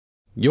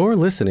You're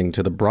listening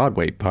to the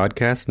Broadway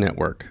Podcast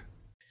Network.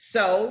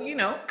 So,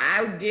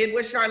 I did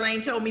what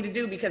Charlene told me to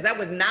do because that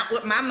was not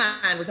what my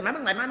mind was. My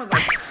mind was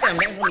like, damn,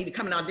 they want me to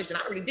come and audition.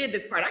 I already did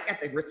this part. I got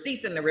the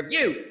receipts and the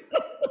reviews.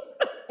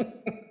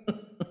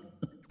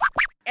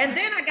 And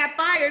then I got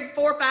fired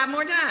 4 or 5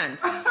 more times.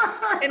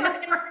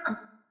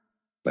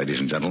 Ladies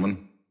and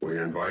gentlemen, we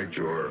invite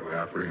your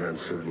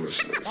apprehensive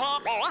listeners.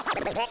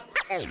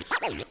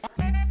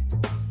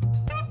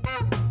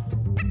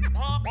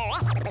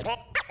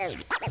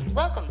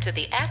 Welcome to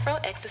the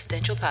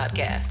Afro-Existential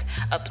Podcast,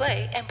 a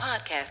play and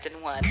podcast in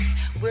one.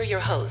 We're your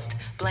hosts,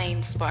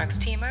 Blaine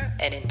Sparks-Teamer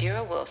and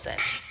Indira Wilson.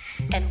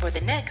 And for the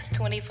next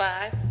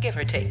 25, give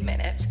or take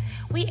minutes,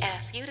 we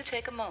ask you to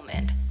take a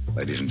moment,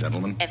 ladies and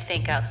gentlemen, and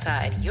think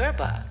outside your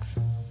box.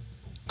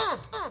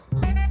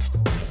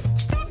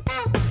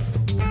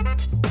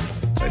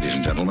 Ladies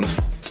and gentlemen.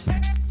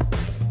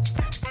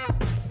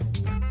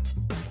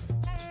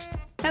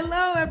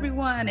 Hello,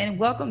 everyone, and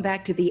welcome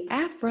back to the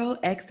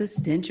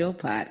Afro-Existential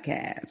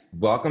Podcast.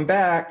 Welcome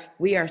back.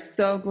 We are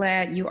so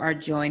glad you are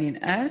joining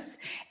us,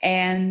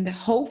 and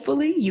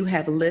hopefully you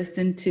have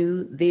listened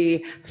to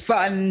the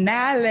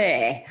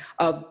finale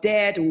of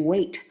Dead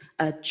Weight,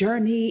 A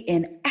Journey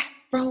in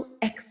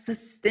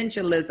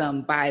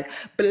Afro-Existentialism by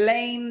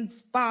Blaine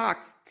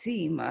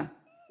Sparks-Teamer.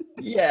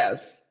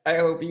 Yes, I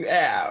hope you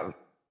have.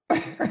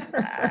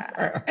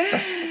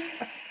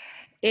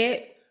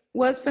 It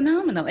was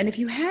phenomenal. And if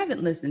you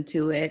haven't listened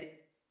to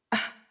it,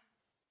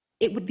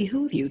 it would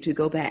behoove you to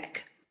go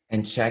back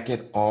and check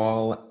it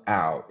all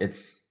out.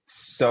 It's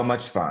so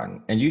much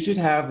fun. And you should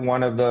have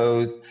one of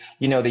those,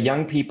 the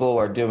young people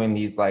are doing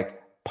these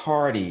like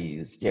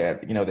parties. Yeah.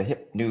 The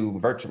hip new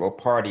virtual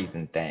parties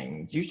and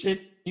things. You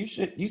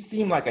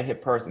seem like a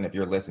hip person if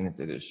you're listening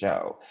to this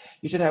show.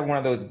 You should have one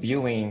of those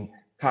viewing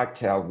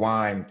cocktail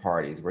wine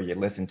parties where you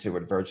listen to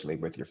it virtually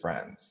with your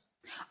friends.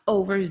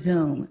 Over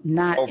Zoom,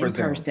 not in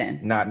person.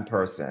 Not in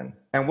person.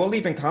 And we'll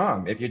even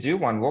come. If you do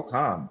one, we'll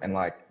come and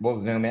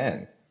we'll Zoom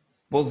in.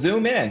 We'll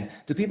Zoom in.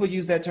 Do people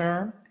use that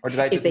term? Or did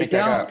I just make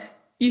that up? If they don't,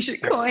 you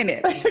should coin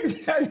it.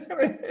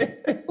 Exactly.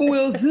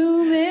 We'll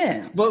Zoom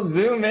in. We'll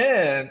Zoom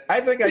in.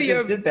 I think I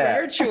just did that.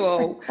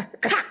 Virtual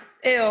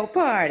cocktail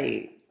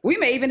party. We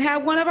may even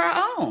have one of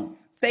our own.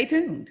 Stay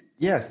tuned.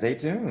 Yeah, stay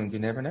tuned. You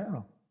never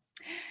know.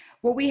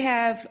 Well, we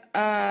have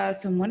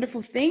some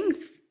wonderful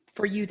things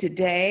for you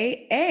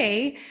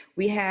today.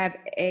 We have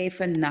a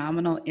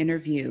phenomenal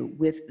interview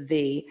with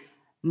the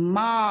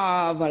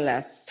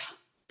marvelous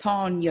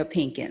Tonya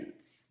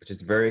Pinkins, which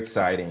is very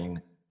exciting.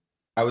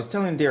 I was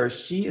telling Dara,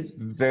 she is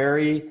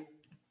very,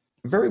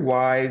 very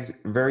wise,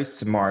 very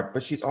smart,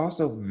 but she's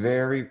also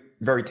very,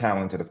 very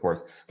talented, of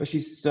course. But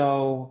she's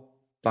so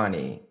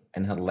funny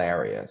and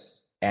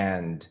hilarious.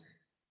 And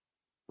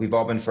we've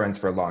all been friends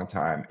for a long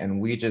time,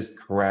 and we just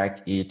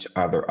crack each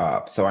other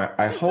up. So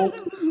I hope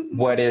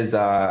what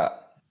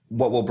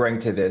we'll bring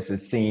to this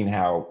is seeing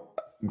how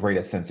great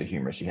a sense of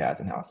humor she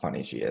has and how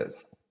funny she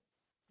is.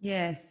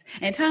 Yes.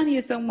 And Tonya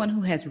is someone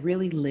who has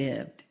really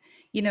lived.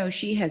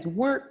 She has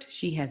worked,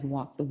 she has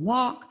walked the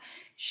walk,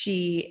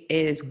 she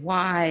is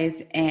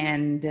wise,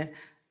 and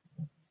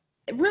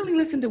really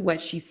listen to what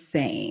she's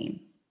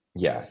saying.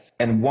 Yes.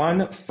 And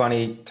one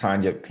funny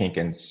Tonya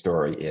Pinkins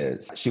story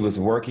is she was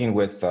working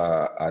with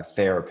a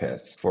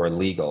therapist for a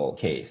legal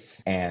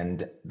case.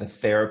 And the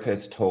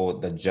therapist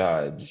told the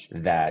judge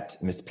that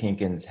Miss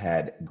Pinkins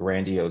had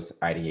grandiose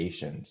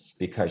ideations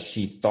because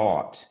she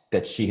thought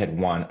that she had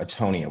won a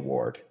Tony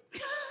Award.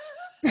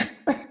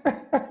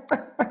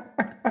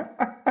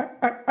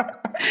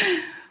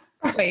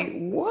 Wait,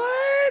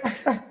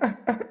 what?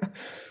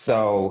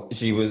 So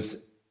she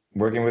was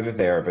working with a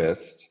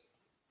therapist.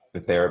 The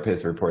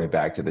therapist reported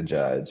back to the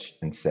judge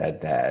and said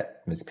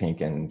that Ms.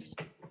 Pinkins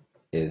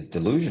is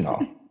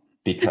delusional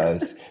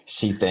because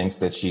she thinks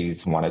that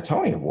she's won a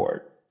Tony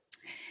Award.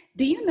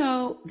 Do you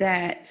know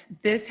that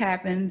this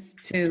happens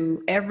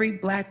to every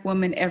Black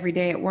woman every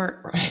day at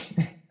work? Right.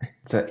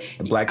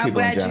 Black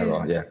people in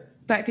general, yeah.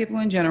 Black people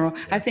in general.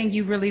 I think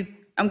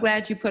I'm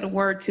glad you put a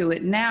word to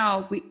it.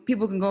 Now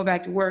people can go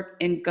back to work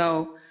and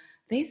go,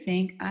 they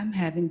think I'm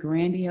having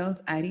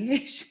grandiose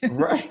ideation.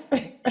 Right.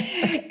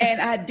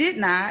 And I did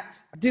not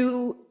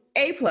do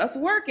A+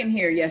 work in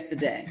here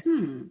yesterday.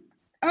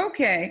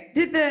 Okay.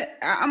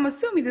 I'm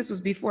assuming this was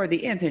before the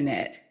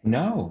internet.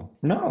 No.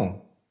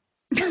 No.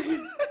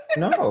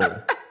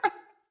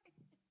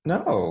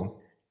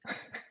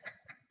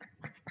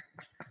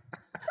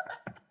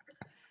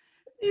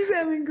 She's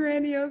having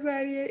grandiose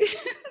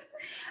ideation.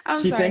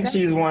 She thinks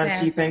she's won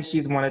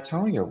a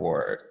Tony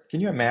Award.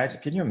 Can you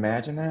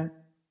imagine that?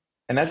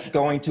 And that's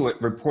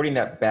reporting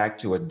that back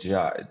to a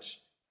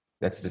judge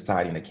that's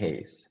deciding a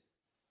case.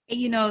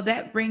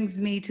 That brings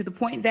me to the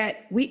point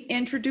that we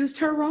introduced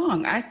her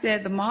wrong. I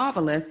said the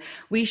marvelous.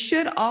 We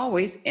should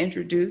always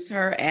introduce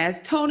her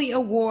as Tony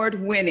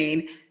Award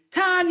winning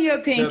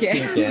Tonya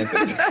Pinkins.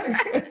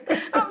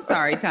 I'm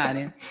sorry,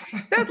 Tonya.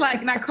 That's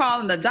like not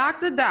calling the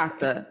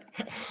doctor.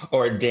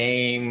 Or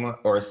dame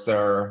or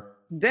sir.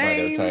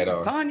 Dame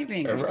Tonya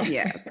Pinkins,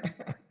 yes.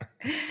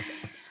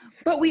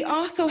 But we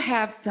also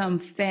have some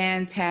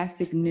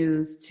fantastic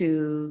news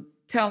to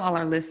tell all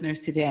our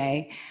listeners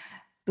today.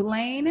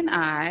 Blaine and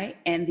I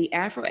and the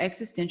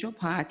Afro-Existential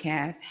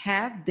podcast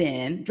have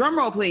been, drum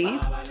roll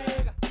please,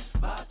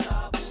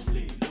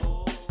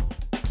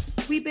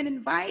 we've been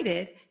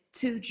invited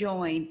to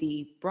join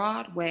the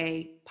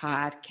Broadway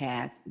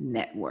Podcast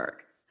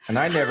Network. And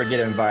I never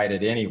get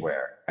invited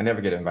anywhere.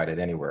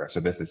 So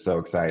this is so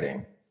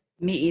exciting.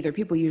 Me either.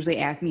 People usually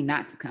ask me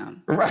not to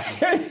come. Right.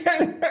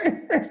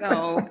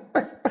 So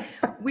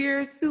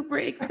we're super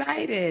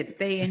excited.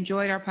 They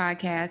enjoyed our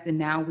podcast, and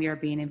now we are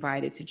being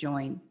invited to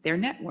join their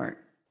network.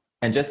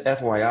 And just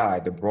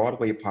FYI, the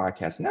Broadway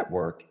Podcast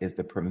Network is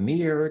the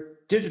premier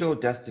digital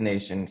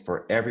destination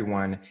for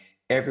everyone,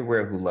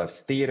 everywhere who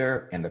loves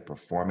theater and the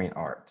performing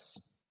arts.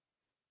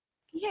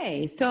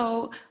 Yay.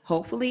 So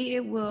hopefully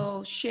it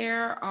will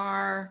share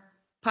our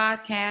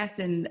podcast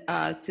and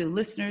to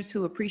listeners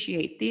who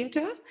appreciate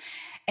theater.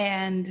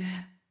 And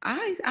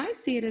I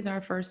see it as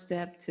our first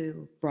step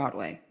to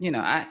Broadway. You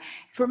know, I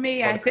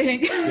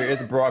think there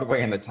is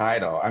Broadway in the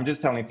title. I'm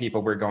just telling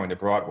people we're going to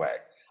Broadway.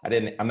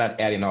 I'm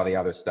not adding all the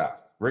other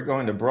stuff. We're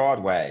going to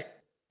Broadway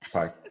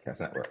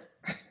Podcast Network.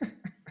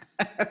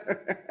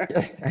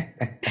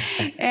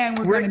 And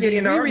we're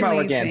getting our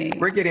mulligan.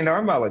 We're getting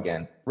our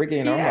mulligan.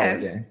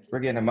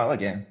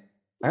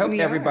 I hope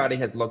everybody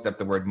has looked up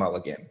the word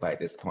mulligan by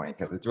this point,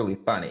 because it's really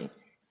funny.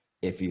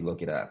 If you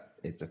look it up,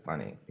 it's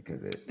funny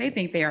because they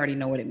think they already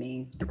know what it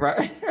means.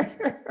 Right.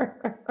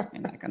 They're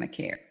not gonna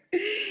care.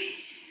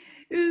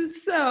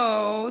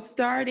 So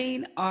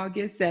starting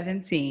August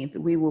 17th,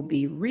 we will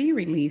be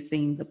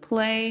re-releasing the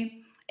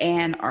play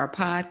and our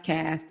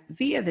podcast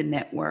via the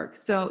network.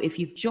 So if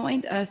you've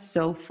joined us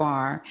so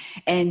far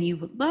and you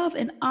would love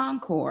an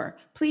encore,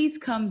 please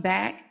come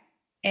back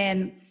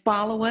and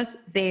follow us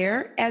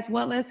there, as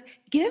well as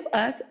give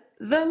us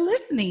the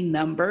listening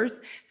numbers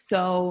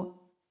so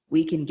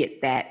we can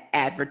get that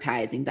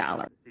advertising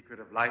dollar. Secret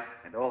of life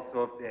and also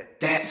of death.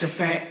 That's a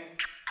fact.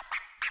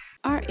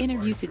 Our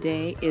interview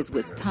today is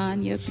with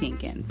Tanya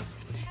Pinkins.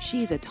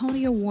 She's a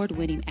Tony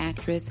Award-winning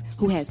actress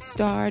who has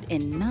starred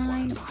in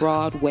 9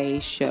 Broadway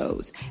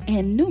shows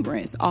and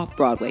numerous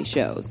off-Broadway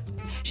shows.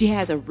 She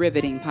has a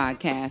riveting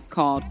podcast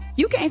called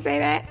You Can't Say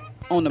That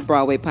on the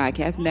Broadway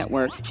Podcast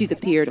Network. She's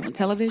appeared on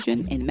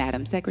television in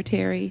Madam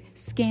Secretary,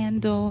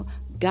 Scandal,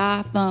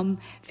 Gotham,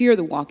 Fear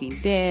the Walking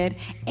Dead,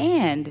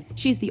 and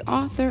she's the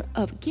author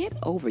of Get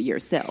Over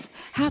Yourself,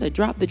 How to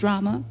Drop the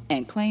Drama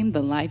and Claim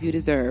the Life You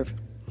Deserve.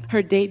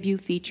 Her debut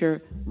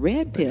feature,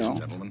 Red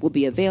Pill, will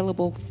be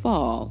available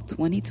fall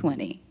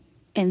 2020.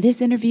 And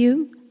this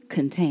interview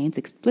contains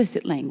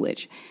explicit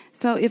language.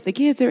 So if the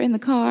kids are in the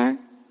car,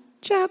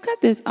 child,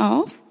 cut this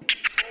off.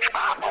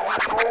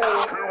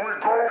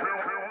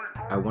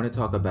 I want to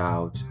talk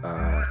about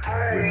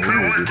your new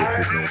movie that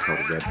you've made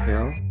called Red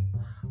Pill.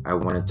 I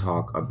want to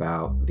talk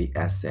about the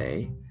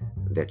essay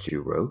that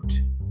you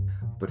wrote.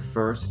 But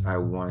first, I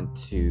want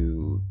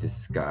to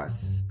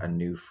discuss a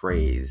new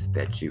phrase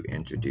that you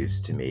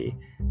introduced to me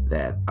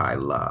that I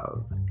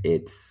love.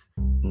 It's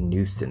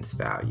nuisance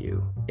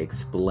value.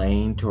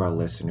 Explain to our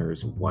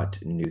listeners what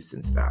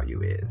nuisance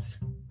value is.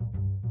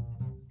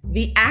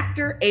 The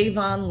actor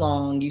Avon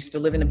Long used to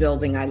live in a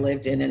building I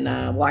lived in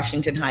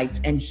Washington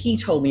Heights, and he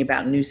told me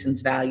about nuisance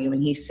value.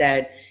 And he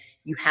said,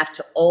 you have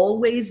to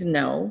always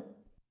know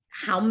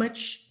how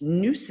much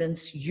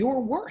nuisance you're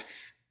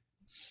worth.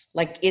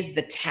 Like, is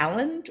the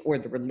talent or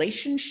the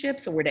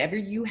relationships or whatever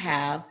you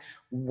have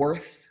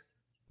worth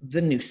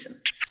the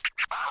nuisance?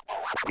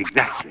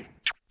 Exactly.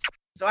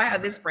 So I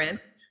had this friend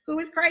who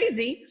was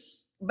crazy,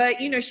 but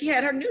she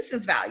had her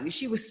nuisance value.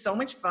 She was so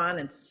much fun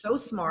and so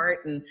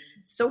smart and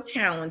so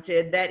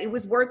talented that it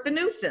was worth the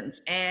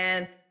nuisance.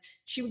 And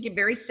she would get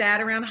very sad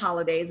around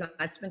holidays. And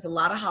I spent a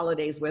lot of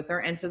holidays with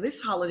her. And so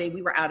this holiday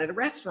we were out at a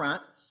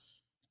restaurant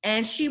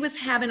and she was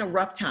having a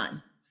rough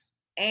time.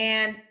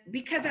 And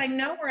because I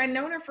know her, I've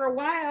known her for a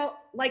while,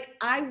 like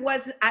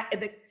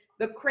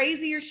the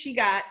crazier she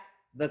got,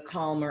 the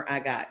calmer I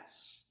got.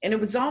 And it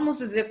was almost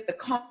as if the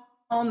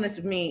calmness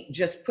of me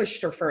just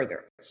pushed her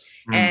further.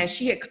 And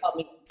she had called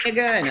me a nigga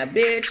and a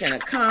bitch and a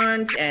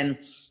cunt.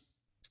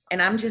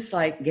 And I'm just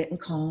like getting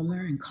calmer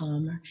and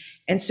calmer.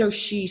 And so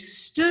she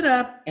stood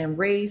up and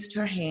raised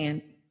her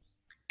hand.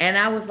 And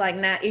I was like,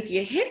 now, if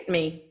you hit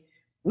me,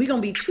 we're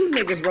going to be 2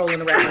 niggas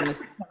rolling around and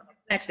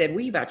snatch that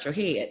weave out your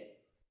head.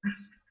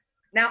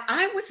 Now,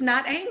 I was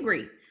not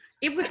angry.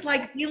 It was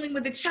like dealing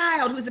with a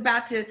child who's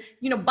about to,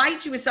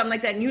 bite you or something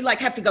like that. And you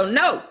have to go,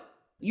 no,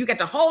 you got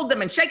to hold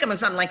them and shake them or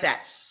something like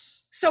that.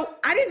 So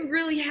I didn't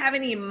really have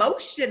any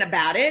emotion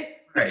about it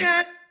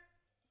because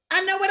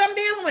I know what I'm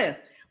dealing with.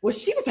 Well,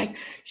 she was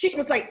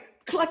like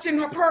clutching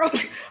her pearls,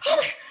 like, oh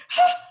my,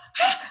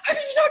 how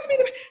did you talk to me?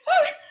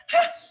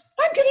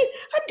 I'm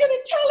gonna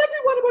tell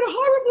everyone what a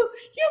horrible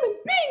human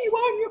being you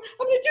are. And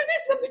I'm gonna do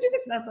this, and I'm gonna do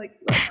this. And I was like,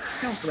 look,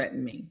 don't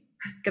threaten me.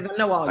 Because I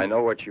know all I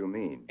know what you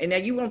mean. And now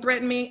you won't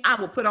threaten me, I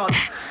will put all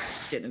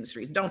shit in the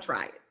streets. Don't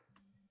try it.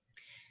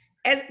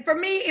 As for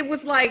me, it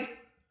was like,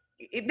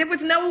 there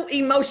was no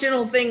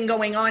emotional thing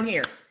going on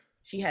here.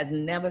 She has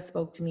never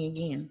spoke to me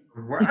again.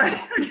 What?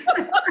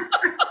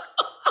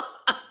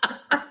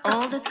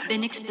 All that's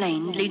been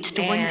explained leads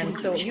to one And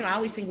so, conclusion. you know, I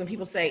always think when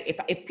people say,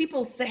 if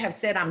people have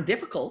said I'm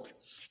difficult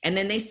and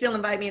then they still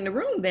invite me in the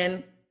room,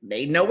 then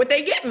they know what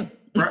they're getting.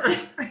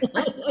 Right.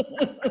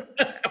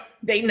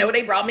 They know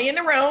they brought me in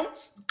the room.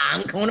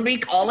 I'm going to be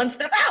calling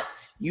stuff out.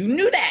 You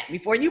knew that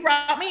before you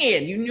brought me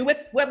in. You knew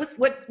what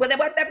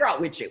that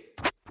brought with you.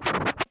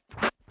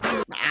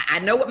 I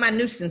know what my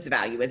nuisance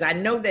value is. I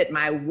know that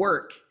my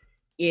work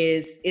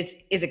is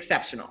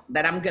exceptional,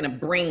 that I'm going to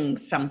bring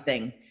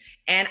something.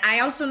 And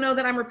I also know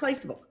that I'm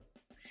replaceable.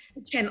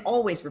 You can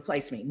always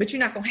replace me, but you're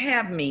not going to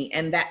have me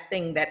and that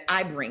thing that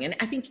I bring. And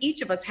I think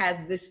each of us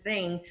has this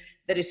thing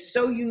that is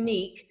so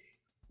unique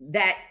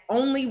that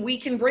only we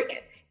can bring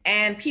it.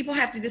 And people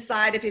have to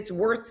decide if it's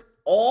worth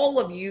all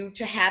of you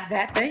to have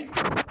that thing.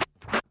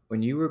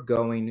 When you were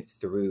going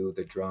through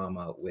the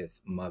drama with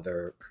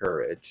Mother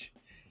Courage,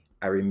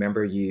 I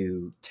remember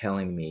you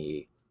telling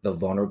me the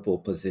vulnerable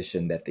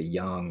position that the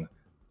young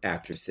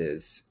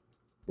actresses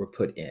were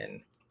put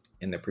in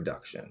the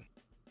production.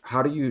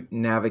 How do you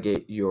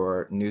navigate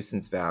your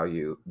nuisance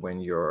value when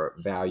your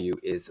value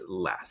is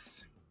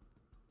less?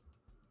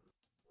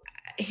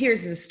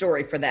 Here's the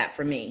story for that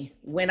for me.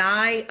 When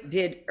I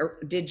did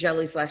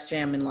Jelly's Last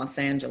Jam in Los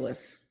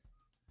Angeles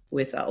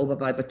with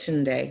Obaba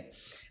Batunde,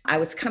 I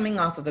was coming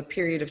off of a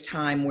period of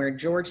time where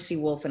George C.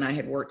 Wolfe and I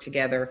had worked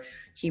together.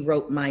 He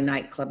wrote my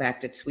nightclub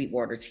act at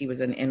Sweetwater's. He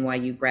was an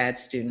NYU grad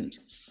student.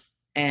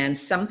 And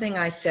something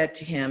I said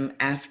to him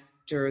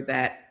after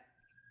that,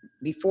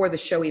 before the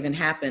show even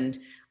happened,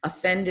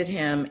 offended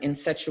him in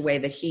such a way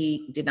that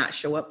he did not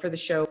show up for the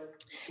show.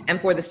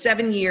 And for the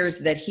 7 years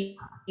that he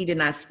did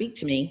not speak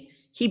to me,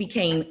 he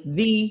became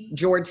the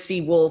George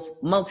C. Wolfe,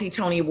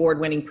 multi-Tony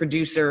Award-winning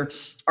producer,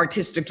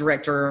 artistic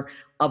director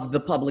of the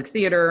Public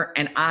Theater,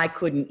 and I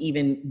couldn't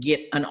even get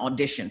an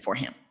audition for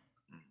him.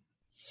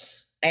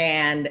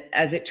 And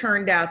as it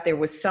turned out, there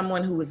was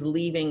someone who was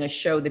leaving a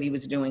show that he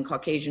was doing,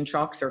 Caucasian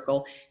Chalk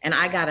Circle, and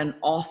I got an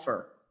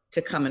offer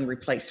to come and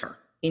replace her.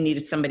 He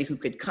needed somebody who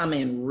could come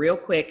in real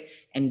quick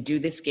and do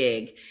this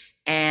gig.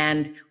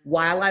 And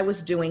while I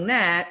was doing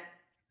that,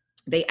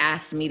 they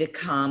asked me to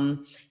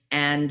come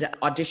and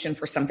audition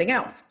for something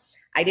else.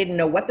 I didn't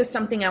know what the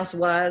something else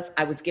was.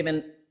 I was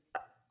given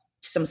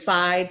some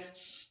sides.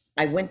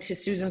 I went to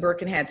Susan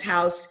Birkenhead's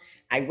house.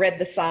 I read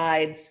the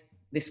sides,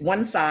 this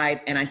one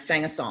side, and I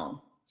sang a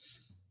song.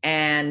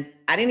 And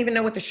I didn't even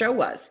know what the show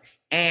was.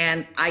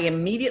 And I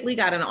immediately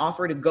got an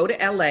offer to go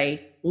to LA,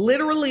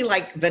 literally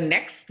like the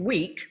next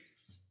week,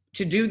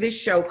 to do this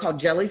show called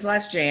Jelly's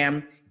Last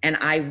Jam. And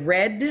I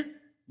read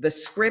the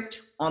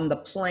script on the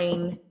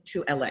plane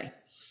to LA.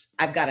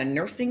 I've got a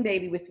nursing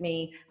baby with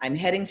me. I'm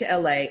heading to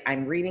LA.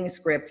 I'm reading a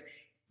script.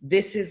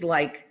 This is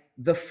like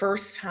the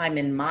first time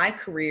in my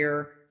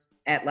career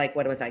at like,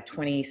 what was I,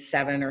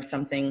 27 or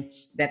something,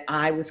 that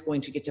I was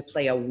going to get to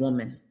play a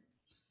woman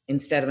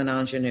instead of an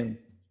ingenue.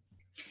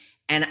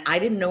 And I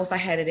didn't know if I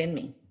had it in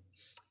me.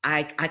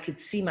 I could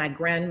see my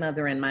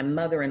grandmother and my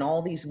mother and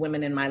all these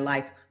women in my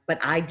life,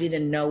 but I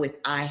didn't know if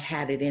I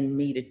had it in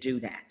me to do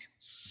that.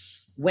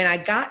 When I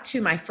got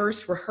to my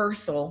first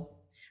rehearsal,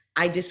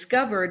 I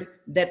discovered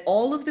that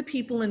all of the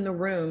people in the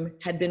room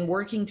had been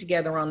working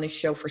together on this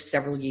show for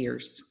several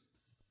years.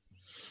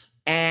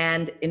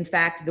 And in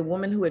fact, the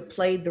woman who had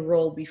played the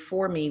role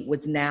before me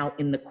was now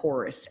in the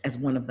chorus as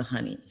one of the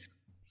honeys.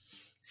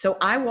 So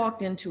I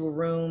walked into a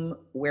room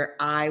where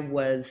I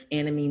was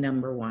enemy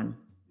number one,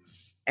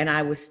 and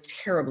I was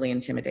terribly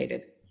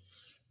intimidated.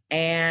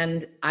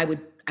 And I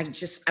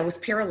was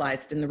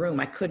paralyzed in the room.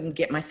 I couldn't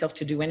get myself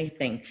to do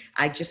anything.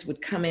 I just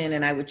would come in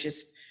and I would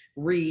just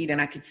read,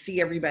 and I could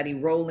see everybody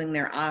rolling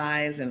their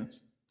eyes and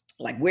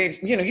like, where,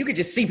 you know, you could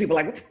just see people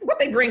like, what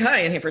they bring her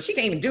in here for? She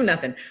can't even do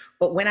nothing.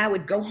 But when I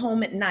would go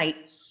home at night,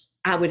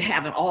 I would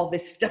have all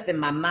this stuff in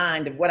my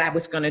mind of what I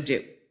was going to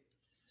do.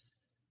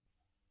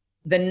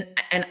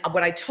 And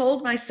what I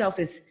told myself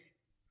is,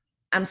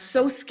 I'm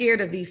so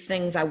scared of these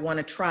things I want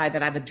to try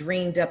that I've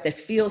dreamed up that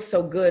feel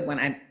so good when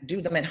I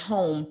do them at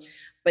home.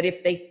 But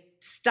if they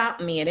stop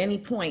me at any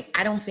point,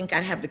 I don't think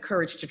I'd have the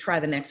courage to try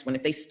the next one.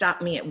 If they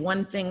stop me at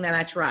one thing that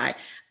I try,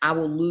 I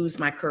will lose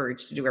my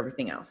courage to do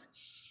everything else.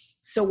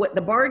 So what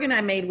the bargain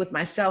I made with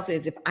myself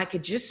is, if I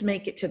could just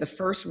make it to the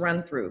first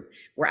run through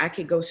where I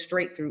could go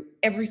straight through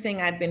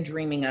everything I'd been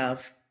dreaming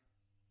of,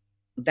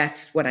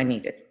 that's what I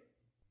needed.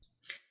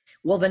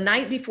 Well, the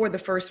night before the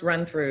first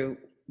run through,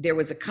 there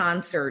was a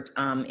concert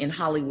in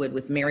Hollywood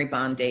with Mary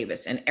Bond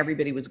Davis, and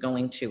everybody was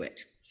going to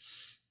it.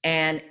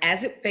 And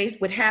as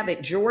it would have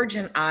it, George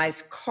and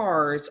I's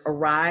cars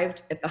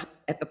arrived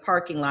at the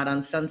parking lot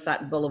on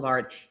Sunset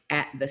Boulevard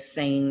at the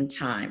same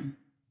time.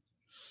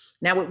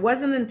 Now, it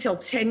wasn't until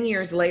 10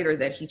 years later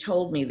that he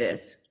told me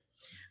this,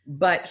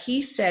 but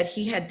he said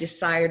he had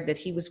decided that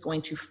he was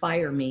going to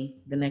fire me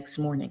the next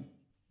morning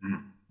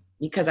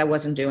because I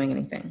wasn't doing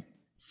anything.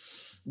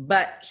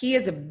 But he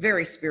is a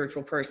very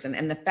spiritual person.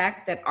 And the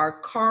fact that our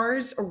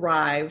cars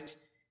arrived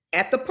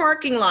at the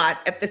parking lot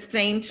at the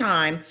same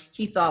time,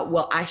 he thought,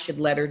 well, I should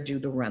let her do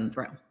the run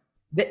through.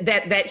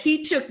 that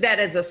he took that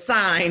as a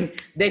sign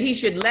that he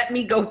should let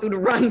me go through the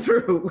run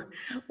through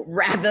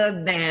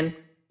rather than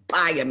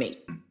fire me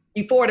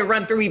before the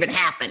run through even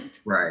happened.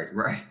 Right.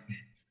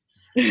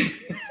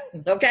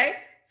 Okay.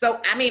 So,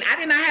 I mean, I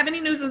did not have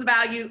any nuisance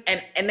value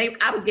and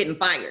I was getting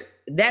fired.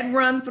 That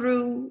run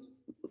through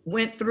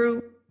went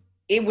through.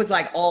 It was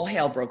like all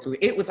hell broke through.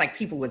 It was like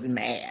people was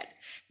mad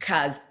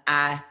because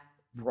I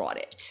brought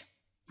it.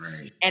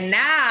 Right. And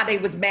now they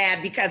was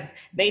mad because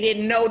they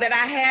didn't know that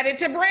I had it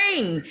to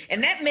bring.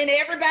 And that meant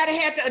everybody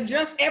had to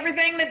adjust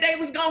everything that they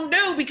was going to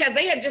do because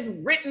they had just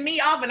written me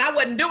off and I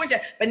wasn't doing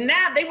shit. But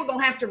now they were going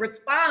to have to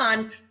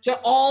respond to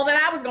all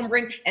that I was going to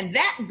bring. And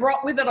that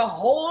brought with it a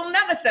whole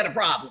nother set of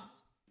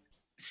problems.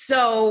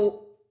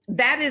 So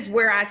that is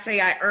where I say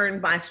I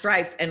earned my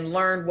stripes and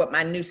learned what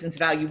my nuisance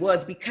value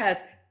was, because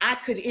I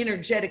could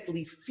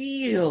energetically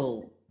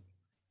feel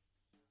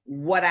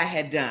what I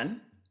had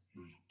done.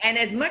 And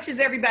as much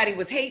as everybody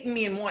was hating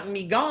me and wanting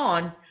me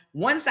gone,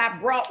 once I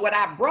brought what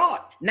I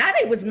brought, now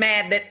they was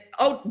mad that,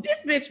 oh, this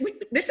bitch,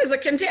 this is a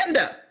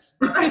contender.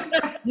 Now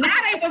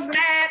they was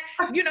mad,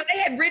 they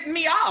had written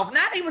me off.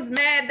 Now they was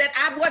mad that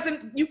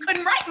you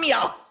couldn't write me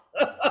off.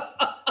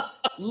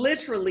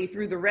 Literally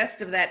through the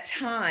rest of that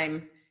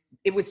time,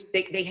 it was,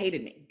 they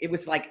hated me. It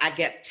was like, I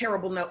get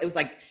terrible it was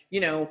like,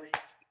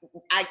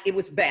 it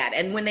was bad.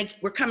 And when they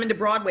were coming to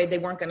Broadway, they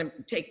weren't going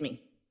to take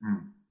me.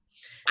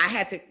 I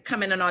had to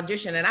come in and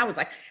audition, and I was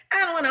like,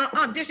 I don't want to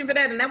audition for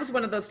that. And that was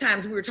one of those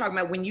times we were talking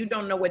about when you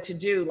don't know what to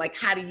do, like,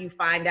 how do you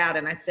find out?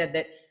 And I said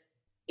that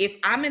if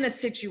I'm in a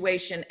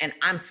situation and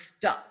I'm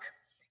stuck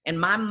and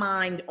my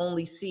mind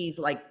only sees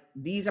like,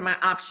 these are my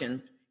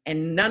options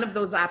and none of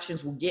those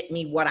options will get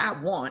me what I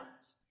want,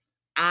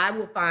 I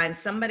will find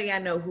somebody I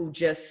know who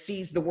just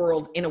sees the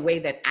world in a way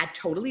that I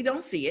totally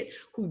don't see it,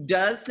 who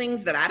does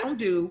things that I don't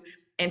do,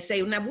 and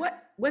say, now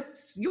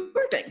what's your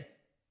thing?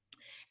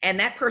 And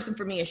that person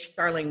for me is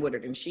Charlene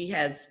Woodard, and she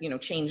has,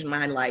 changed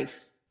my life.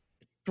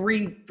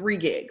 Three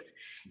gigs.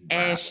 Wow.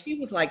 And she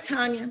was like,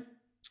 Tanya,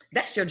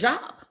 that's your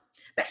job.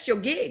 That's your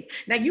gig.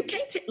 Now you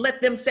can't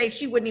let them say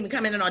she wouldn't even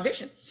come in and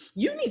audition.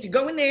 You need to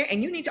go in there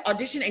and you need to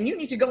audition and you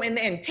need to go in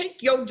there and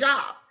take your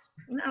job.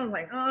 And I was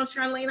like, oh,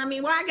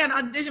 Charlene, why I got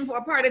to audition for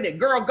a part of it?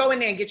 Girl, go in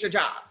there and get your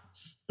job.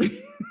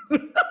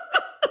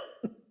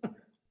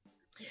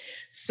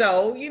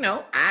 So,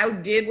 I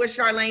did what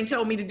Charlene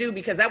told me to do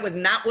because that was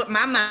not what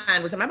my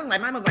mind was. My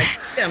mind was like,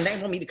 damn, they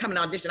want me to come and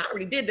audition. I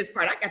already did this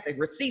part. I got the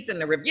receipts and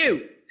the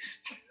reviews.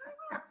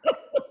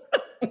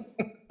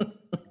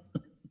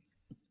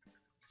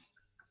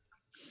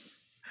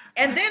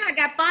 And then I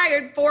got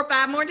fired 4 or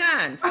 5 more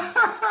times.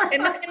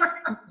 And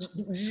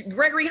then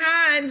Gregory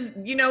Hines,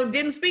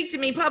 didn't speak to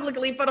me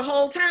publicly for the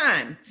whole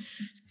time.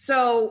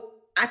 So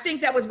I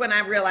think that was when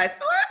I realized,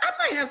 I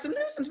might have some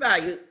nuisance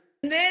value.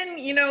 And then,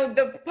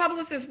 the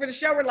publicists for the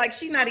show were like,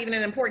 she's not even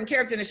an important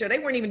character in the show. They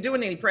weren't even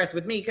doing any press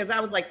with me because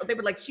I was like, they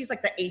were like, she's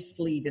like the 8th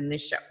lead in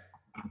this show.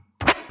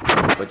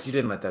 But you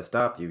didn't let that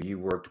stop you. You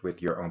worked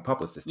with your own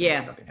publicist to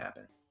make something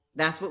happen.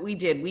 That's what we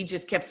did. We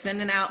just kept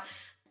sending out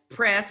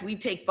press. We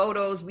take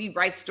photos. We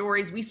write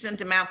stories. We sent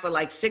them out for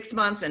like 6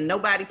 months and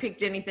nobody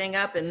picked anything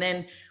up. And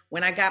then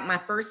when I got my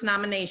first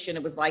nomination,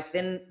 it was like,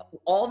 then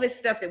all this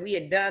stuff that we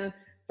had done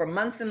for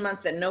months and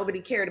months that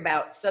nobody cared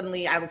about,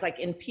 suddenly I was like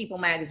in People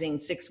magazine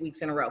 6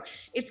 weeks in a row.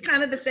 It's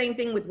kind of the same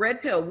thing with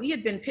Red Pill. We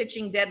had been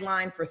pitching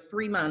Deadline for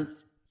 3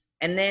 months.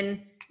 And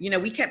then,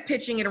 we kept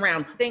pitching it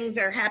around. Things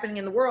that are happening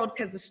in the world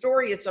because the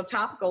story is so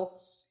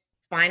topical.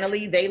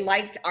 Finally, they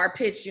liked our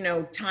pitch.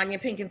 Tanya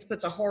Pinkins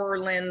puts a horror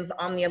lens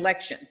on the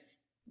election.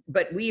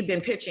 But we had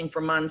been pitching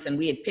for months and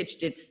we had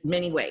pitched it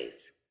many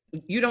ways.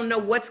 You don't know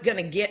what's going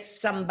to get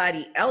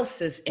somebody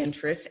else's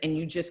interest, and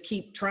you just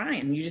keep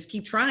trying. You just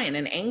keep trying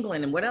and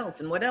angling, and what else,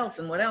 and what else,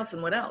 and what else,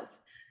 and what else.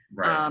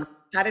 Right.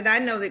 How did I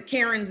know that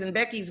Karen's and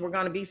Becky's were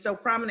going to be so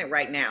prominent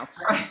right now?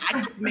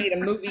 I just made a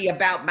movie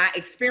about my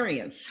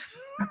experience.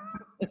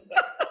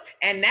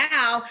 And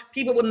now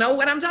people will know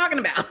what I'm talking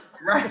about.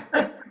 Right.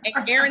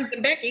 And Karen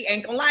and Becky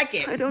ain't going to like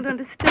it. I don't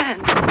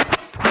understand.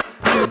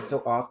 And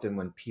so often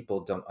when people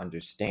don't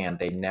understand,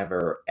 they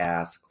never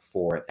ask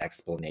for an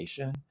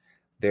explanation.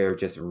 They're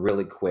just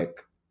really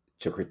quick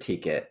to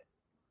critique it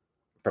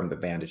from the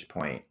vantage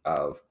point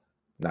of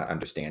not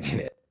understanding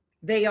it.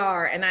 They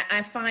are. And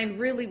I find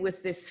really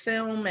with this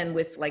film and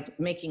with like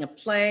making a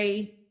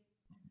play,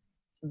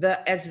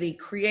 as the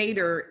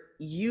creator,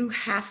 you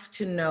have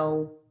to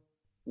know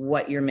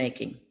what you're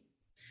making.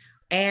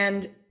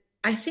 And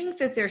I think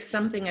that there's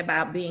something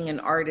about being an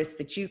artist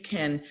that you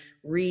can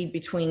read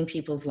between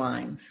people's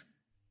lines.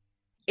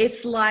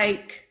 It's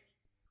like,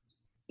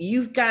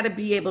 you've got to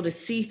be able to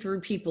see through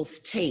people's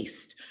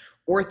taste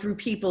or through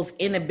people's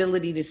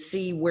inability to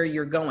see where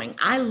you're going.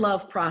 I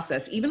love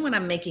process. Even when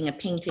I'm making a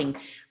painting,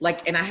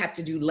 and I have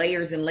to do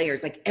layers and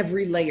layers, like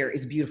every layer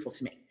is beautiful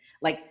to me.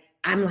 Like,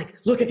 I'm like,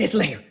 look at this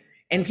layer.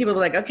 And people are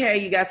like, okay,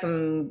 you got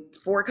some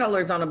 4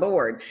 colors on a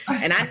board.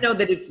 And I know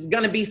that it's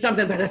going to be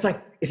something, but it's like,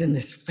 isn't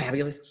this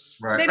fabulous?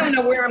 Right. They don't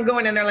know where I'm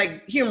going and they're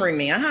like humoring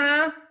me.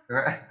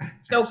 Right.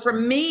 So for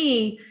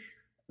me,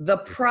 the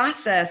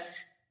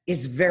process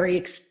is very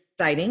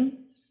exciting.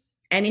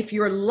 And if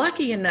you're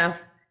lucky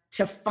enough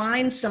to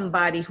find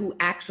somebody who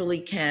actually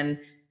can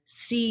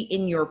see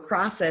in your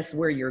process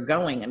where you're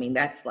going, I mean,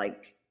 that's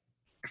like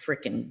a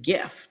freaking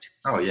gift.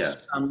 Oh, yeah.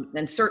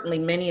 And certainly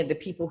many of the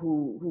people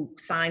who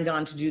signed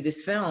on to do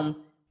this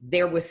film,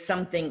 there was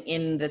something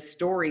in the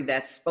story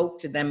that spoke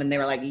to them, and they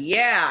were like,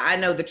 yeah, I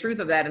know the truth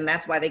of that. And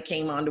that's why they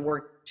came on to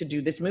work to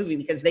do this movie,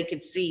 because they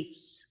could see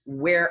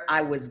where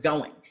I was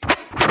going.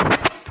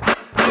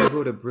 I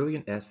wrote a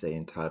brilliant essay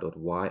entitled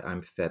Why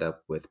I'm Fed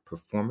Up with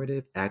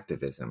Performative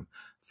Activism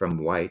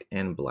from White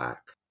and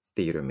Black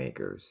Theater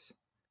Makers.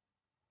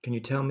 Can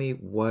you tell me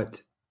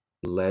what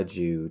led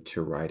you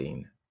to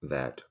writing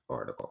that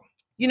article?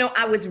 You know,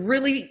 I was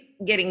really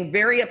getting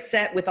very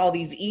upset with all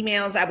these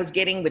emails I was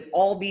getting with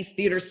all these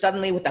theaters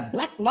suddenly with the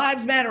Black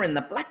Lives Matter and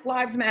the Black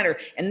Lives Matter.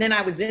 And then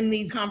I was in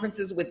these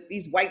conferences with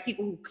these white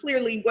people who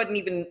clearly wasn't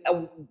even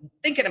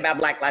thinking about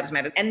Black Lives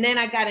Matter. And then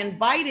I got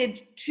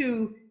invited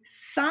to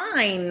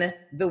sign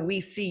the We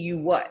See You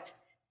What.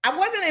 I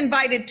wasn't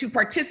invited to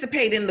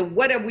participate in the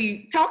what are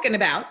we talking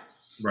about.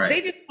 Right.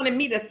 They just wanted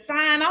me to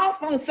sign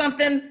off on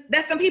something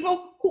that some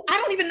people who I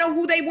don't even know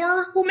who they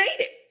were who made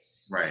it.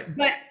 Right.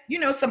 But, you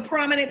know, some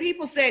prominent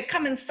people said,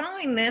 come and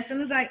sign this. And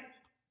it's like,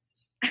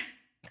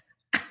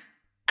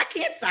 I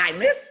can't sign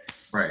this.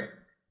 Right.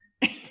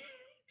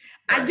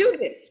 I do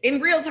this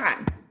in real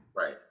time.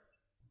 Right.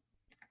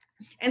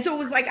 And so it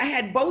was like, I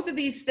had both of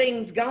these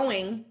things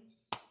going.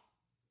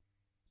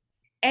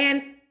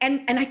 And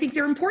I think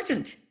they're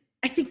important.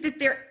 I think that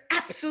they're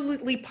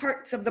absolutely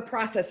parts of the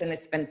process, and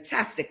it's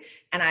fantastic.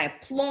 And I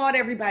applaud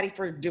everybody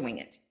for doing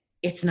it.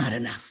 It's not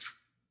enough.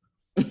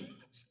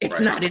 It's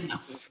Right. not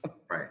enough.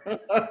 Right.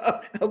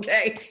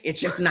 Okay?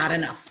 It's just not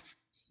enough.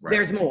 Right.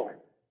 There's more.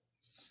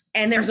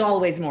 And there's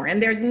always more.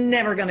 And there's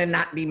never going to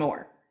not be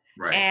more.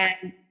 Right.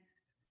 And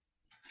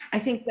I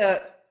think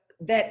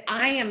that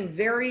I am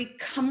very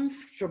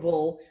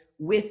comfortable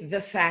with the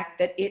fact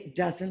that it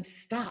doesn't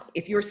stop.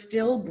 If you're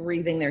still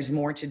breathing, there's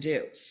more to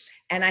do.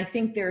 And I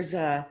think there's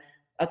a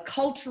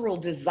cultural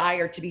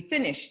desire to be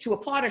finished, to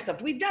applaud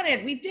ourselves. We've done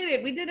it. We did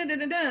it. We did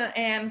it.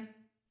 And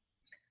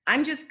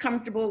I'm just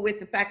comfortable with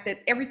the fact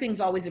that everything's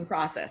always in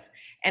process.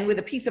 And with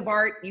a piece of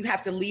art, you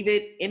have to leave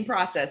it in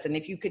process. And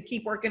if you could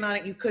keep working on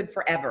it, you could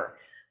forever.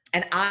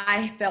 And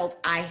I felt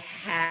I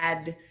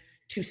had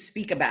to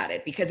speak about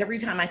it, because every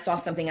time I saw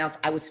something else,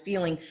 I was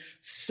feeling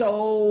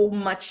so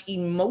much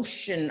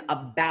emotion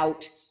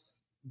about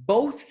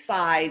both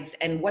sides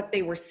and what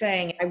they were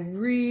saying. I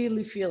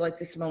really feel like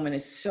this moment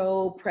is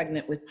so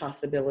pregnant with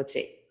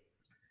possibility.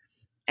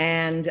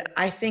 And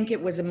I think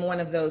it was one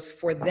of those,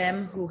 for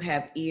them who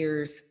have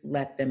ears,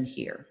 let them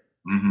hear.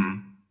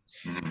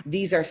 Mm-hmm. Mm-hmm.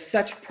 These are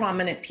such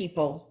prominent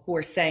people who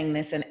are saying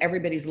this, and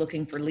everybody's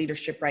looking for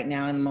leadership right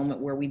now in a moment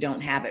where we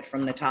don't have it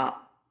from the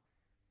top.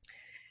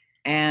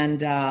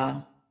 And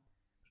I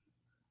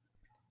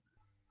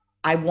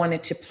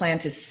wanted to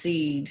plant a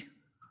seed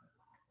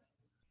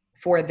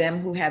for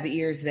them who have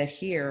ears that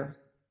hear,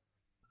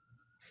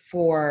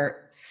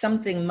 for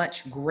something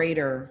much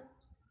greater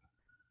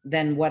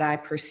than what I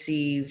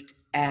perceived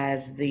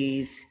as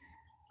these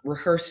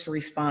rehearsed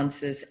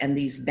responses and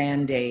these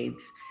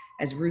Band-Aids.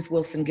 As Ruth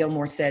Wilson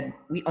Gilmore said,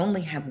 we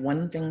only have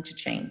one thing to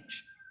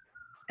change,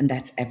 and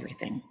that's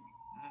everything.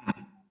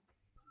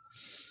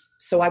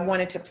 So I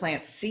wanted to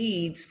plant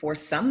seeds for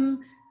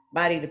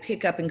somebody to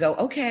pick up and go,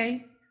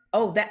 okay,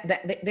 oh,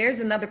 that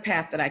there's another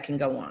path that I can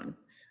go on.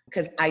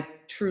 Because I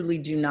truly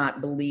do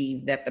not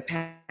believe that the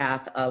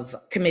path of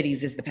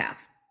committees is the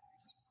path.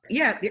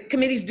 Yeah,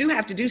 committees do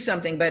have to do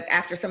something, but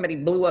after somebody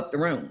blew up the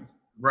room.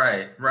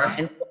 Right. Right.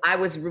 And so I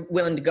was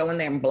willing to go in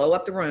there and blow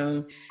up the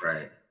room.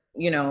 Right.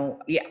 You know,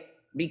 yeah,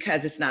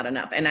 because it's not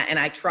enough. And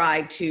I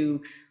tried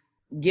to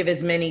give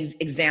as many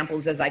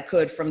examples as I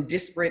could from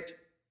disparate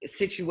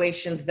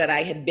situations that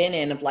I had been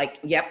in, of like,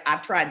 yep,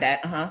 I've tried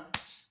that.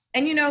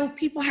 And, you know,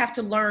 people have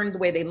to learn the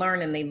way they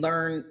learn, and they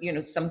learn, you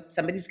know,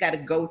 somebody's got to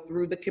go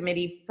through the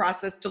committee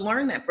process to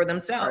learn that for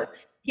themselves. Right.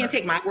 You can't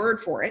take my word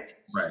for it.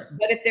 Right.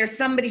 But if there's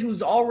somebody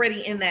who's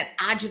already in that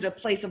agita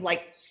place of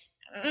like,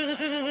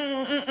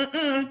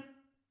 I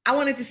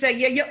wanted to say,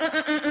 yeah,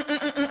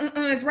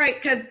 is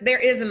right, because there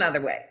is another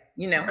way,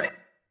 you know. Right.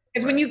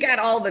 Because when you got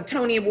all the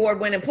Tony Award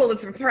winning,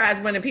 Pulitzer Prize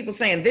winning people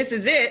saying this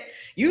is it,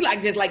 you like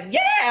just like,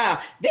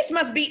 yeah, this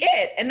must be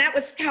it. And that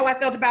was how I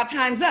felt about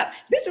Time's Up.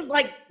 This is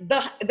like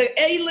the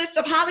A-list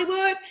of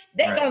Hollywood.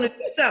 They're gonna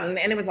do something.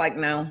 And it was like,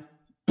 no.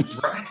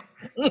 Right.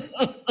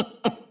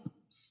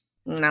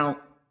 No.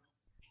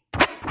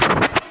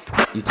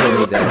 You told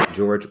me that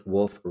George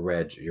Wolfe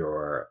read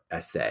your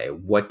essay.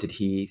 What did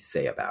he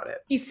say about it?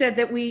 He said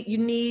that you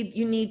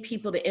need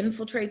people to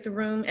infiltrate the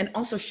room. And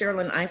also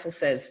Sherilyn Ifill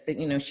says that,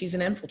 you know, she's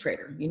an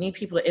infiltrator. You need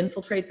people to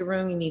infiltrate the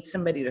room. You need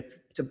somebody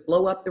to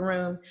blow up the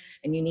room,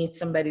 and you need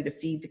somebody to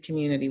feed the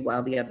community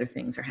while the other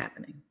things are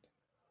happening.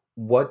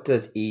 What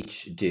does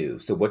each do?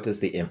 So what does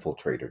the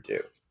infiltrator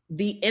do?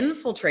 The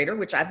infiltrator,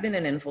 which I've been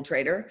an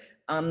infiltrator,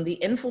 the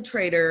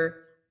infiltrator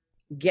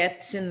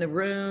gets in the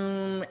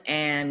room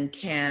and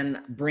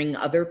can bring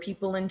other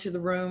people into the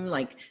room,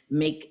 like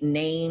make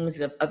names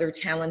of other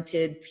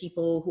talented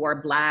people who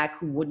are Black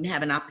who wouldn't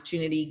have an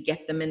opportunity,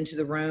 get them into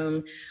the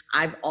room.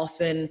 I've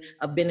often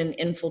been an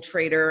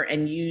infiltrator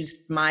and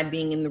used my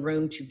being in the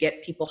room to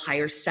get people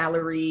higher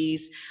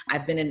salaries.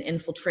 I've been an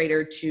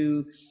infiltrator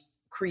to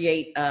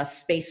create a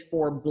space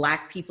for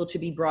Black people to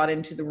be brought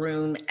into the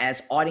room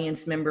as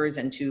audience members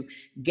and to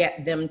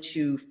get them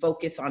to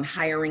focus on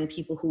hiring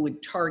people who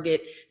would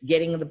target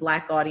getting the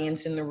Black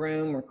audience in the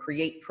room, or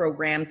create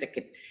programs that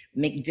could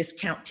make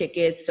discount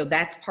tickets. So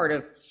that's part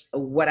of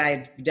what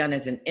I've done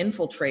as an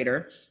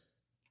infiltrator.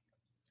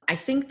 I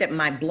think that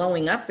my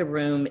blowing up the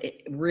room,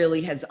 it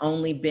really has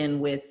only been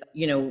with,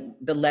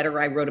 the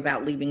letter I wrote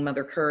about leaving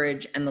Mother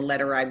Courage and the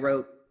letter I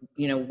wrote,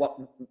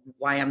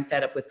 why I'm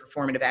fed up with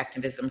performative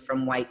activism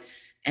from white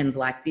and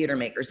Black theater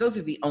makers. Those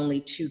are the only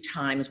two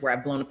times where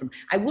I've blown up the room.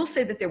 I will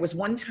say that there was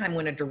one time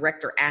when a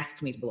director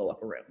asked me to blow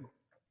up a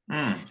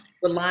room,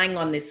 relying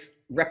on this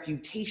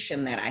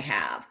reputation that I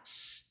have.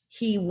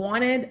 He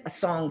wanted a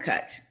song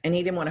cut and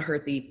he didn't want to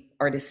hurt the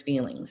artist's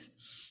feelings.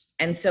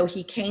 And so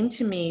he came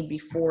to me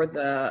before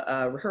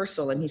the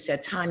rehearsal and he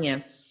said,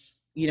 Tanya,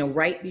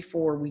 right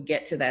before we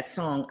get to that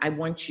song, I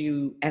want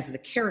you as the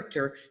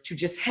character to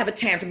just have a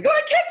tantrum. Go,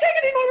 I can't take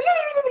it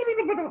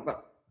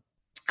anymore.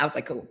 I was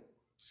like, cool.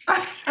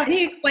 And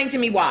he explained to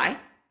me why.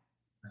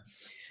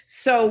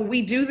 So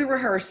we do the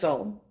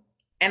rehearsal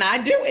and I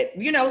do it,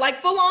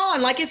 like full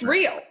on, like it's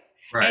real.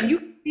 Right. And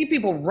you see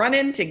people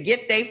running to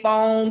get their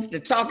phones to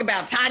talk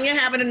about Tanya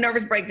having a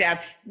nervous breakdown.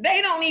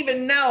 They don't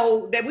even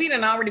know that we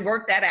done already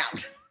worked that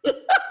out.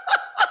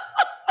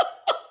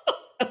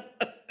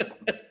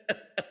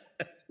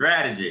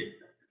 Strategy.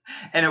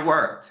 And it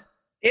worked.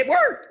 It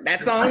worked.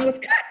 That song was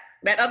cut.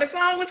 That other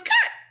song was cut.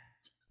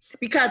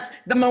 Because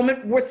the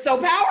moment was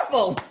so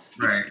powerful.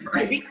 Right.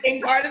 It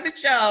became part of the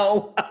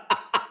show.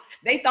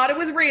 They thought it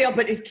was real,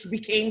 but it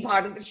became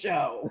part of the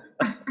show.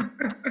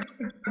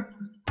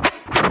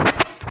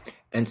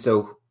 And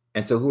so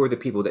who are the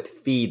people that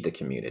feed the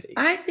community?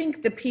 I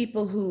think the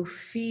people who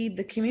feed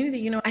the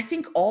community, I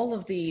think all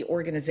of the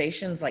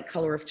organizations like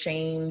Color of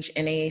Change,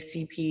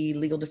 NAACP,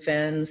 Legal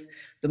Defense,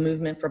 the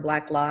Movement for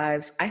Black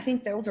Lives, I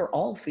think those are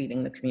all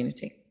feeding the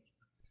community.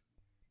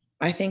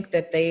 I think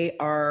that they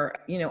are,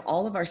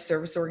 all of our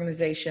service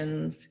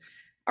organizations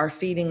are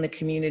feeding the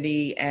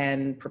community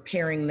and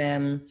preparing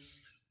them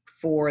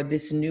for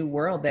this new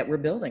world that we're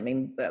building. I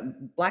mean,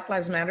 Black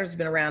Lives Matter has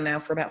been around now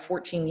for about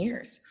 14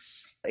 years.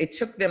 It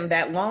took them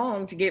that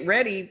long to get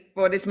ready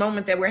for this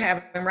moment that we're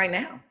having right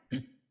now.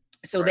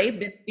 So they've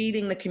been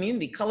feeding the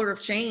community. Color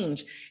of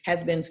Change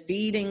has been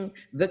feeding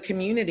the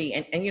community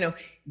and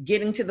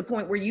getting to the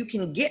point where you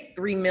can get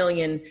 3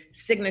 million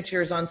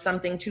signatures on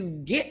something to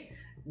get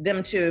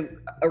them to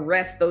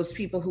arrest those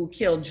people who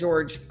killed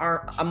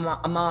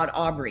Ahmaud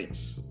Arbery.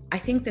 I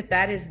think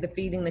that is the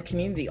feeding the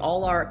community.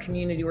 All our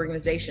community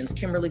organizations,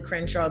 Kimberly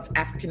Crenshaw's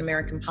African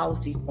American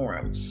Policy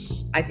Forum,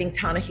 I think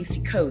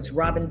Ta-Nehisi Coates,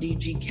 Robin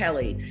D.G.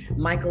 Kelly,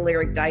 Michael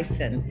Eric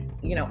Dyson,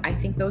 I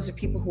think those are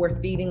people who are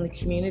feeding the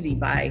community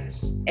by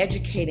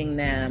educating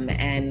them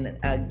and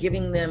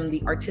giving them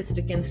the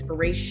artistic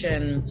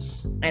inspiration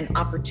and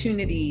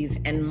opportunities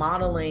and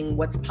modeling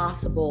what's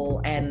possible.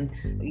 And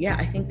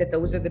I think that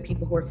those are the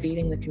people who are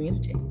feeding the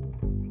community.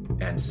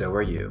 And so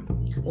are you.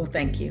 Well,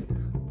 thank you.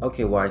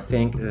 Okay, well, I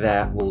think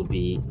that will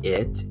be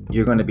it.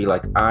 You're going to be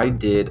like, I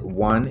did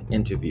one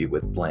interview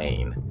with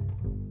Blaine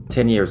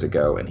 10 years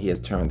ago, and he has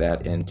turned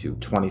that into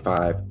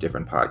 25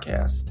 different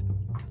podcasts.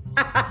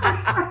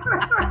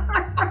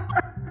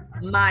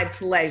 My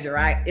pleasure.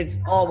 It's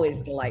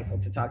always delightful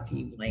to talk to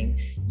you, Blaine.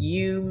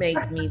 You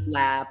make me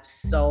laugh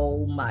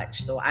so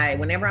much. So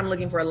whenever I'm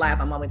looking for a laugh,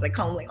 I'm always like,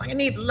 I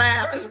need to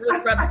laugh. It's a really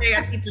rough day.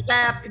 I need to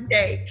laugh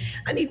today.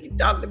 I need to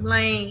talk to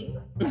Blaine.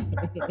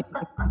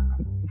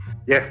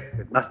 Yes,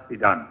 it must be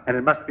done. And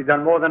it must be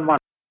done more than once.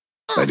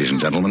 Ladies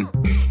and gentlemen.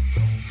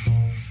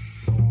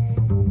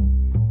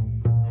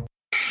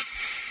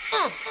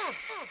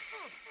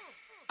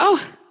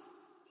 Oh,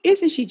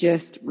 isn't she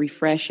just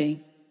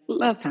refreshing?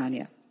 Love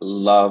Tanya.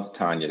 Love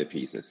Tanya to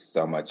pieces.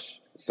 So much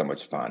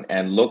fun.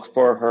 And look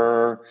for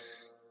her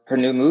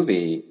new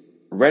movie,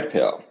 Red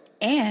Pill.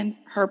 And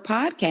her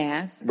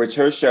podcast. Which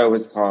her show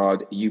is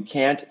called You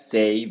Can't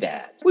Say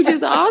That. Which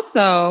is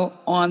also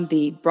on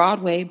the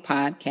Broadway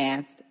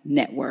Podcast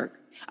Network.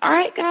 All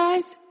right,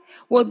 guys.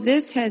 Well,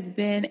 this has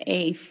been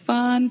a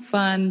fun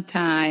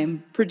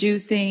time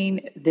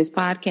producing this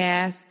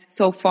podcast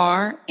so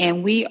far.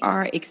 And we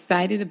are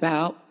excited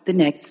about the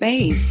next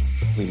phase.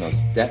 We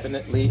most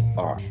definitely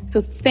are. So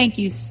thank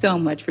you so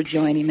much for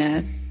joining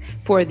us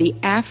for the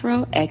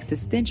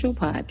Afro-Existential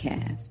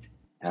Podcast.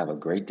 Have a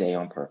great day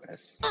on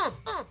purpose.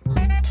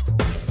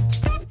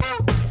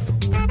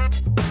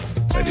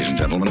 Ladies and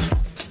gentlemen.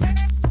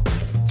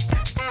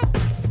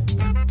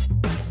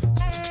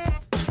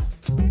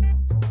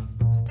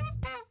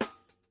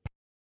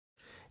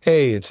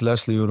 Hey, it's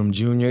Leslie Odom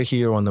Jr.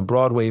 here on the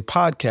Broadway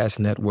Podcast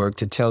Network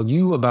to tell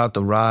you about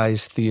the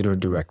Rise Theater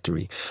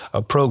Directory,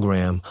 a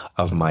program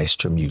of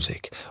Maestro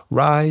Music.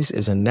 Rise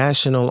is a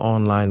national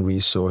online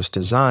resource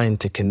designed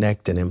to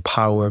connect and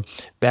empower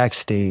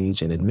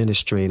backstage and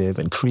administrative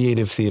and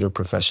creative theater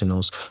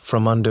professionals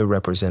from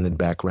underrepresented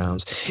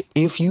backgrounds.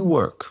 If you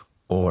work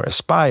or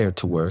aspire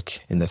to work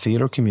in the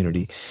theater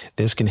community,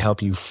 this can help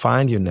you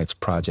find your next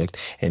project.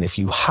 And if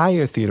you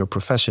hire theater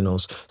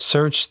professionals,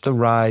 search the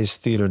Rise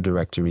Theater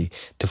Directory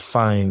to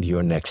find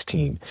your next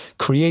team.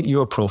 Create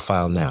your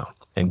profile now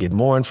and get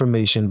more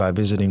information by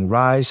visiting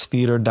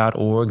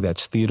risetheater.org.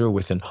 That's theater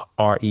with an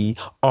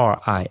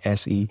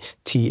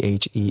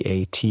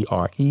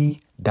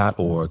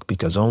RERISETHEATRE.org,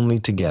 because only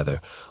together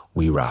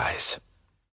we rise.